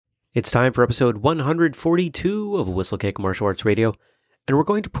It's time for episode 142 of Whistlekick Martial Arts Radio, and we're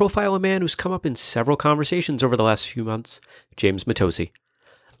going to profile a man who's come up in several conversations over the last few months, James Mitose.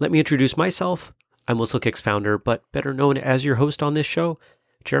 Let me introduce myself. I'm Whistlekick's founder, but better known as your host on this show,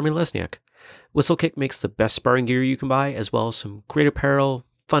 Jeremy Lesniak. Whistlekick makes the best sparring gear you can buy, as well as some great apparel,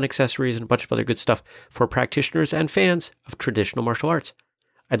 fun accessories, and a bunch of other good stuff for practitioners and fans of traditional martial arts.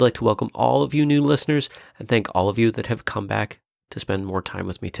 I'd like to welcome all of you new listeners and thank all of you that have come back to spend more time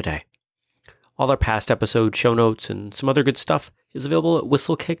with me today. All our past episodes, show notes, and some other good stuff is available at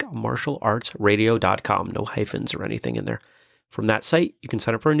whistlekickmartialartsradio.com. No hyphens or anything in there. From that site, you can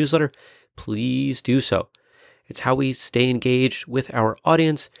sign up for a newsletter. Please do so. It's how we stay engaged with our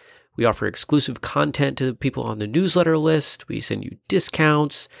audience. We offer exclusive content to people on the newsletter list. We send you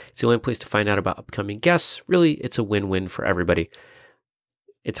discounts. It's the only place to find out about upcoming guests. Really, it's a win-win for everybody.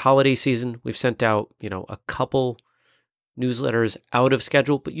 It's holiday season. We've sent out, a couple newsletters out of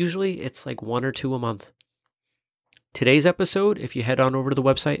schedule, but usually it's like one or two a month. Today's episode, if you head on over to the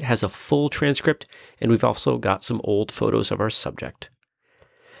website, has a full transcript, and we've also got some old photos of our subject.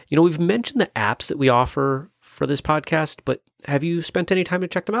 We've mentioned the apps that we offer for this podcast, but have you spent any time to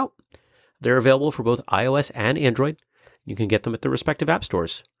check them out? They're available for both iOS and Android. You can get them at the respective app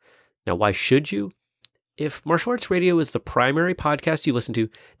stores. Now, why should you? If Martial Arts Radio is the primary podcast you listen to,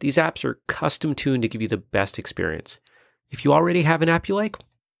 these apps are custom tuned to give you the best experience. If you already have an app you like,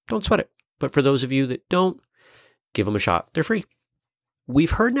 don't sweat it. But for those of you that don't, give them a shot. They're free.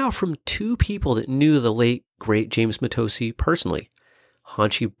 We've heard now from two people that knew the late, great James Mitose personally,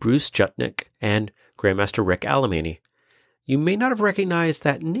 Hanshi Bruce Jutnik and Grandmaster Rick Alemany. You may not have recognized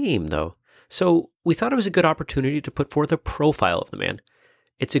that name, though, so we thought it was a good opportunity to put forth a profile of the man.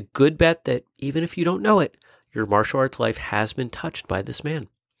 It's a good bet that even if you don't know it, your martial arts life has been touched by this man.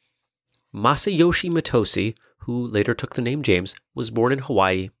 Masayoshi Mitose, who later took the name James, was born in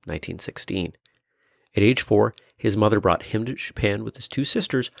Hawaii, 1916. At age 4, his mother brought him to Japan with his two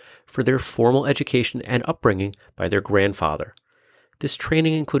sisters for their formal education and upbringing by their grandfather. This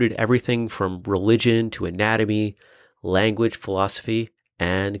training included everything from religion to anatomy, language, philosophy,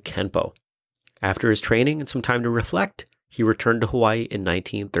 and Kenpo. After his training and some time to reflect, he returned to Hawaii in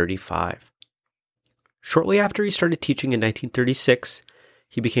 1935. Shortly after he started teaching in 1936,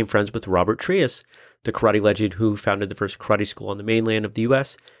 he became friends with Robert Trias, the karate legend who founded the first karate school on the mainland of the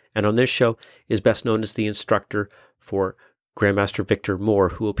U.S., and on this show is best known as the instructor for Grandmaster Victor Moore,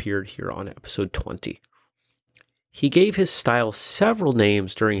 who appeared here on episode 20. He gave his style several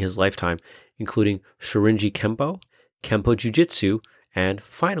names during his lifetime, including Shorinji Kenpo, Kenpo Jiu-Jitsu, and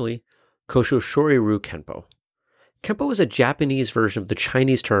finally, Kosho Shoryu Kenpo. Kenpo is a Japanese version of the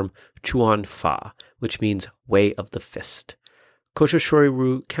Chinese term Chuan Fa, which means way of the fist. Kosho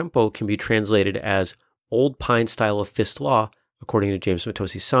Shoryu Kenpo can be translated as old pine style of fist law, according to James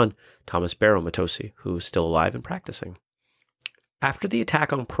Mitose's son, Thomas Barrow Mitose, who is still alive and practicing. After the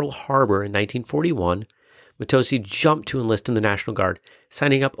attack on Pearl Harbor in 1941, Mitose jumped to enlist in the National Guard,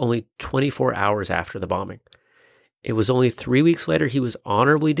 signing up only 24 hours after the bombing. It was only 3 weeks later he was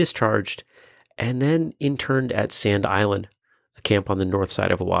honorably discharged and then interned at Sand Island, a camp on the north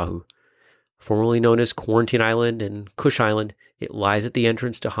side of Oahu. Formerly known as Quarantine Island and Cush Island, it lies at the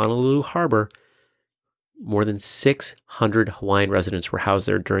entrance to Honolulu Harbor. More than 600 Hawaiian residents were housed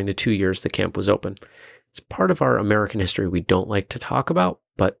there during the 2 years the camp was open. It's part of our American history we don't like to talk about,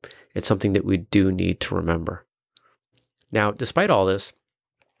 but it's something that we do need to remember. Now, despite all this,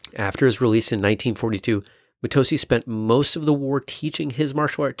 after his release in 1942, Mitose spent most of the war teaching his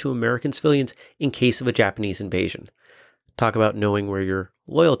martial art to American civilians in case of a Japanese invasion. Talk about knowing where your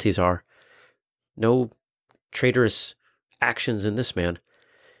loyalties are. No traitorous actions in this man.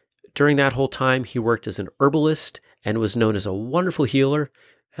 During that whole time, he worked as an herbalist and was known as a wonderful healer,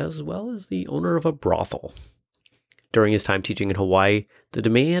 as well as the owner of a brothel. During his time teaching in Hawaii, the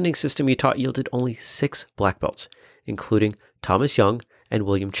demanding system he taught yielded only 6 black belts, including Thomas Young and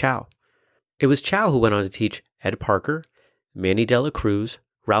William Chow. It was Chow who went on to teach Ed Parker, Manny De La Cruz,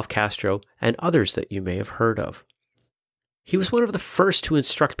 Ralph Castro, and others that you may have heard of. He was one of the first to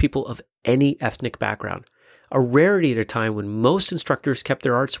instruct people of any ethnic background, a rarity at a time when most instructors kept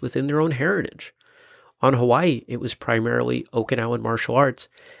their arts within their own heritage. On Hawaii, it was primarily Okinawan martial arts,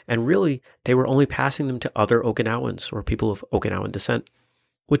 and really, they were only passing them to other Okinawans or people of Okinawan descent.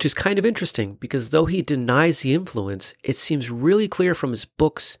 Which is kind of interesting, because though he denies the influence, it seems really clear from his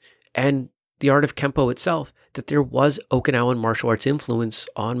books and the art of Kenpo itself that there was Okinawan martial arts influence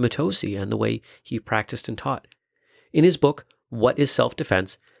on Mitose and the way he practiced and taught. In his book, What is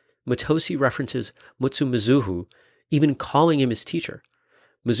Self-Defense?, Mitose references Mutsu Mizuho, even calling him his teacher.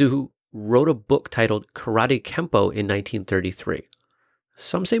 Mizuho wrote a book titled Karate Kenpo in 1933.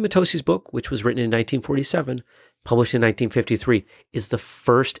 Some say Mitose's book, which was written in 1947, published in 1953, is the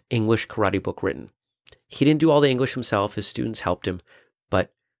first English karate book written. He didn't do all the English himself, his students helped him,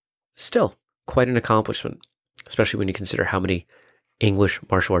 but still quite an accomplishment, especially when you consider how many English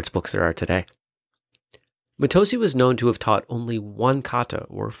martial arts books there are today. Mitose was known to have taught only one kata,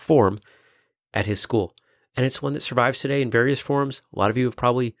 or form, at his school, and it's one that survives today in various forms. A lot of you have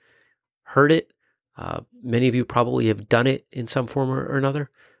probably heard it. Many of you probably have done it in some form or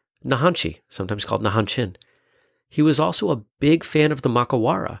another. Nahanchi, sometimes called Nahanchin. He was also a big fan of the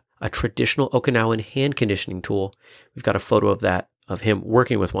makawara, a traditional Okinawan hand conditioning tool. We've got a photo of that, of him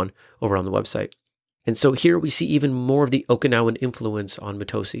working with one, over on the website. And so here we see even more of the Okinawan influence on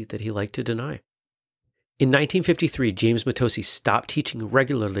Mitose that he liked to deny. In 1953, James Mitose stopped teaching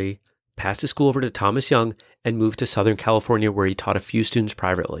regularly, passed his school over to Thomas Young, and moved to Southern California, where he taught a few students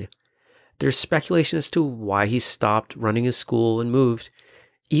privately. There's speculation as to why he stopped running his school and moved,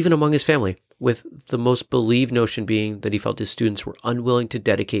 even among his family, with the most believed notion being that he felt his students were unwilling to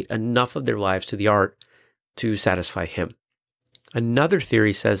dedicate enough of their lives to the art to satisfy him. Another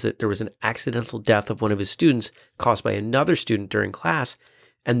theory says that there was an accidental death of one of his students caused by another student during class,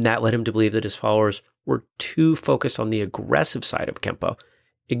 and that led him to believe that his followers were too focused on the aggressive side of Kenpo,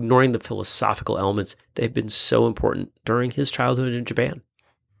 ignoring the philosophical elements that had been so important during his childhood in Japan.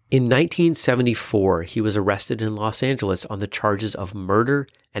 In 1974, he was arrested in Los Angeles on the charges of murder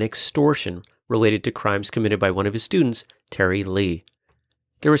and extortion related to crimes committed by one of his students, Terry Lee.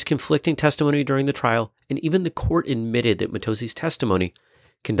 There was conflicting testimony during the trial, and even the court admitted that Mitose's testimony,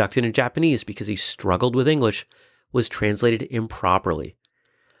 conducted in Japanese because he struggled with English, was translated improperly.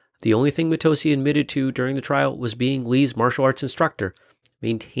 The only thing Mitose admitted to during the trial was being Lee's martial arts instructor,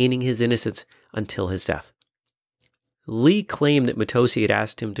 maintaining his innocence until his death. Lee claimed that Mitose had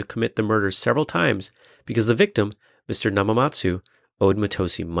asked him to commit the murders several times because the victim, Mr. Namamatsu, owed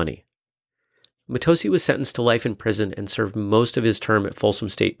Mitose money. Mitose was sentenced to life in prison and served most of his term at Folsom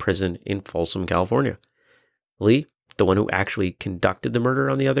State Prison in Folsom, California. Lee, the one who actually conducted the murder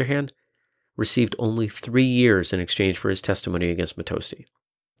on the other hand, received only 3 years in exchange for his testimony against Mitose.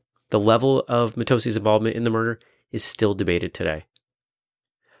 The level of Mitose's involvement in the murder is still debated today.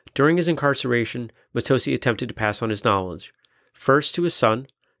 During his incarceration, Mitose attempted to pass on his knowledge, first to his son,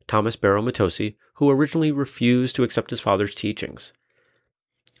 Thomas Barrow Mitose, who originally refused to accept his father's teachings.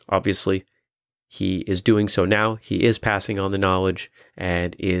 Obviously, he is doing so now. He is passing on the knowledge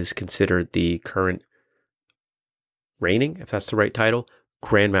and is considered the current reigning, if that's the right title,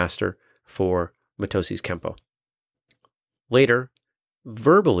 Grandmaster for Mitose's Kenpo. Later,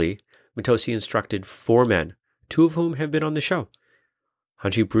 verbally, Mitose instructed 4 men, 2 of whom have been on the show,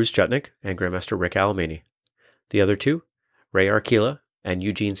 Hanji Bruce Jutnik and Grandmaster Rick Alemany. The other 2, Ray Arquila and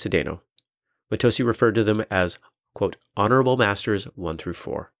Eugene Cedeno. Mitose referred to them as, quote, Honorable Masters 1 through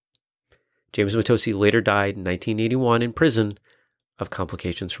 4. James Mitose later died in 1981 in prison of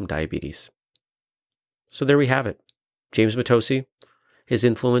complications from diabetes. So there we have it. James Mitose, his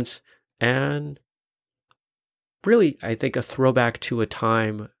influence, and really, I think, a throwback to a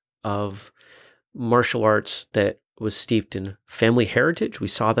time of martial arts that was steeped in family heritage. We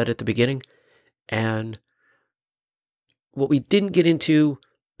saw that at the beginning. And what we didn't get into,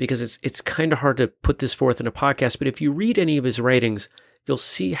 because it's kind of hard to put this forth in a podcast, but if you read any of his writings, you'll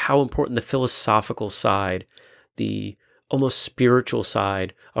see how important the philosophical side, the almost spiritual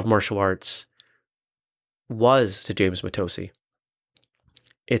side of martial arts was to James Mitose.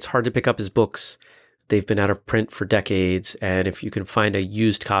 It's hard to pick up his books. They've been out of print for decades, and if you can find a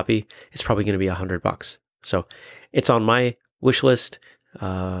used copy, it's probably going to be $100. So it's on my wish list,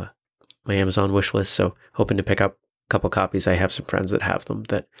 my Amazon wish list, so hoping to pick up a couple copies. I have some friends that have them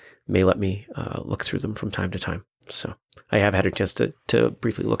that may let me look through them from time to time. So I have had a chance to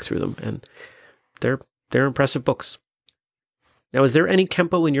briefly look through them, and they're impressive books. Now, is there any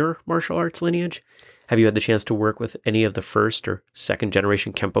Kenpo in your martial arts lineage? Have you had the chance to work with any of the first or second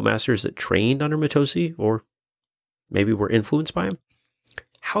generation Kenpo masters that trained under Mitose, or maybe were influenced by him?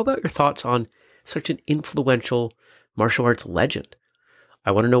 How about your thoughts on such an influential martial arts legend?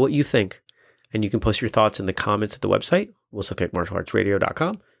 I want to know what you think, and you can post your thoughts in the comments at the website,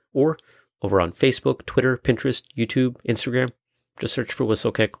 whistlekickmartialartsradio.com, or over on Facebook, Twitter, Pinterest, YouTube, Instagram. Just search for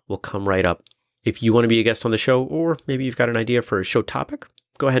Whistlekick. We'll come right up. If you want to be a guest on the show, or maybe you've got an idea for a show topic,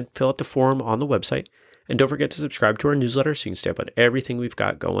 go ahead, fill out the form on the website. And don't forget to subscribe to our newsletter so you can stay up on everything we've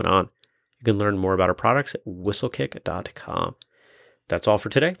got going on. You can learn more about our products at whistlekick.com. That's all for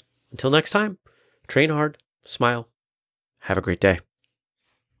today. Until next time, train hard, smile, have a great day.